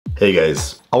Hey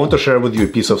guys, I want to share with you a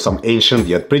piece of some ancient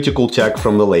yet pretty cool tech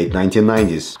from the late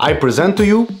 1990s. I present to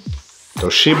you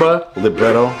Toshiba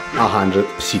Libretto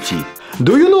 100CT.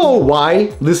 Do you know why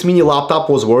this mini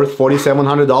laptop was worth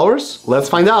 $4,700? Let's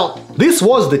find out. This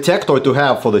was the tech toy to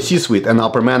have for the C-suite and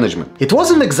upper management. It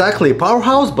wasn't exactly a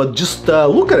powerhouse, but just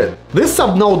look at it. This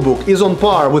sub-notebook is on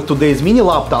par with today's mini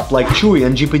laptop like Chewy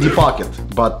and GPD Pocket,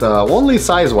 but only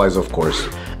size-wise, of course.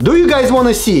 Do you guys want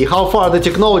to see how far the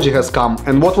technology has come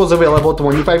and what was available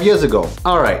 25 years ago?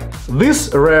 Alright,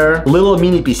 this rare little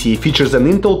mini PC features an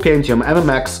Intel Pentium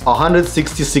MMX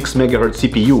 166MHz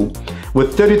CPU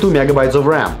with 32 megabytes of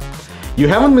RAM. You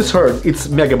haven't misheard, it's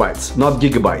megabytes, not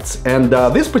gigabytes. And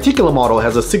this particular model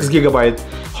has a 6GB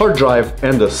hard drive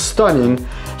and a stunning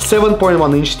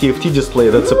 7.1-inch TFT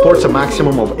display that supports a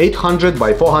maximum of 800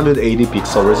 by 480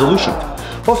 pixel resolution.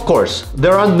 Of course,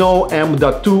 there are no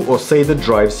M.2 or SATA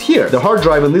drives here. The hard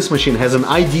drive in this machine has an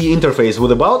IDE interface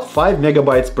with about 5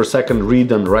 megabytes per second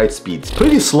read and write speeds.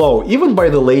 Pretty slow, even by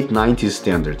the late 90s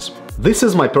standards. This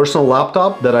is my personal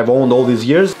laptop that I've owned all these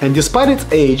years, and despite its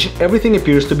age, everything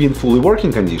appears to be in fully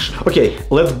working condition. Okay,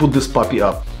 let's boot this puppy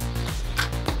up.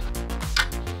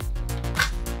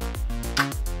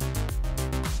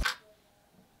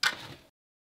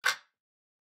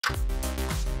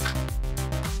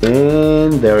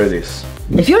 And there it is.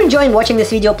 If you're enjoying watching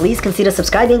this video, please consider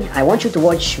subscribing. I want you to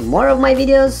watch more of my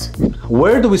videos.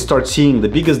 Where do we start seeing the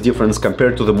biggest difference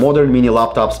compared to the modern mini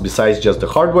laptops besides just the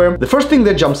hardware? The first thing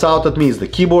that jumps out at me is the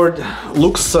keyboard.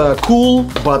 Looks cool,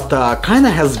 but kinda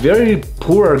has very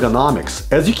poor ergonomics.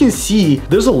 As you can see,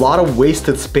 there's a lot of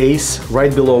wasted space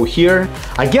right below here.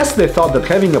 I guess they thought that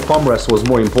having a palm rest was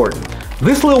more important.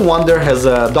 This little wonder has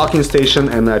a docking station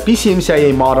and a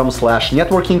PCMCIA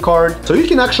modem/networking card, so you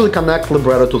can actually connect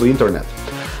Libretto to the internet.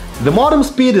 The modem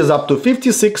speed is up to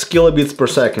 56 kilobits per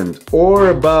second, or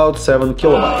about 7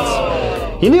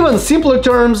 kilobytes. In even simpler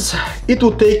terms, it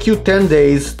would take you 10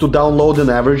 days to download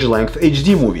an average length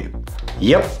HD movie.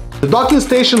 Yep. The docking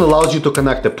station allows you to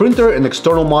connect a printer, an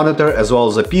external monitor, as well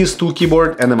as a PS2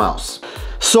 keyboard and a mouse.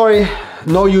 Sorry,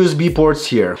 no USB ports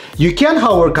here. You can,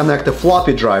 however, connect a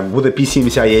floppy drive with a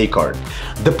PCMCIA card.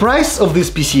 The price of this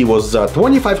PC was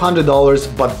 $2,500,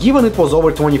 but given it was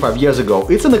over 25 years ago,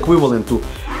 it's an equivalent to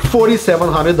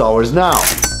 $4,700 now.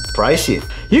 Pricey.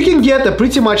 You can get a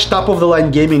pretty much top-of-the-line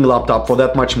gaming laptop for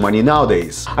that much money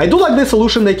nowadays. I do like the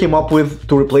solution they came up with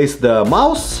to replace the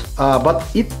mouse, but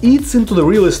it eats into the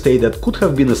real estate that could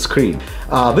have been a screen.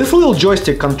 This little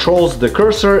joystick controls the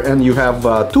cursor, and you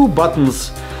have two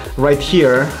buttons right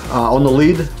here on the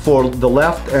lid for the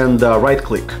left and right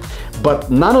click. But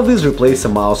none of these replace a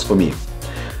mouse for me.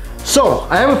 So,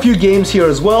 I have a few games here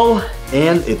as well,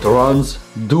 and it runs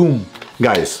Doom.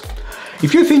 Guys,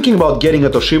 if you're thinking about getting a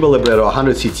Toshiba Libretto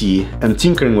 100CT and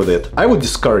tinkering with it, I would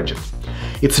discourage it.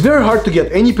 It's very hard to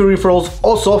get any peripherals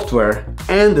or software,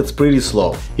 and it's pretty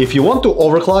slow. If you want to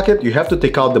overclock it, you have to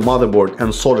take out the motherboard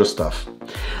and solder stuff.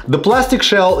 The plastic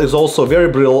shell is also very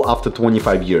brittle after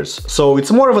 25 years, so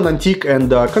it's more of an antique and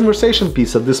conversation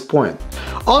piece at this point.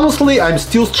 Honestly, I'm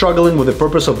still struggling with the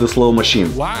purpose of this little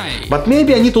machine. Why? But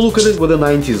maybe I need to look at it with a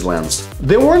 90s lens.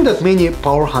 There weren't that many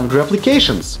power-hungry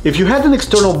applications. If you had an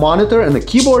external monitor and a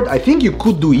keyboard, I think you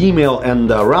could do email and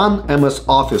run MS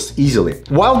Office easily.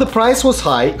 While the price was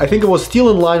high, I think it was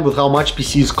still in line with how much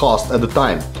PCs cost at the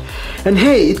time. And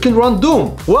hey, it can run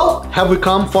Doom. Well, have we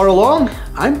come far along?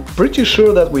 I'm pretty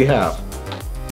sure that we have.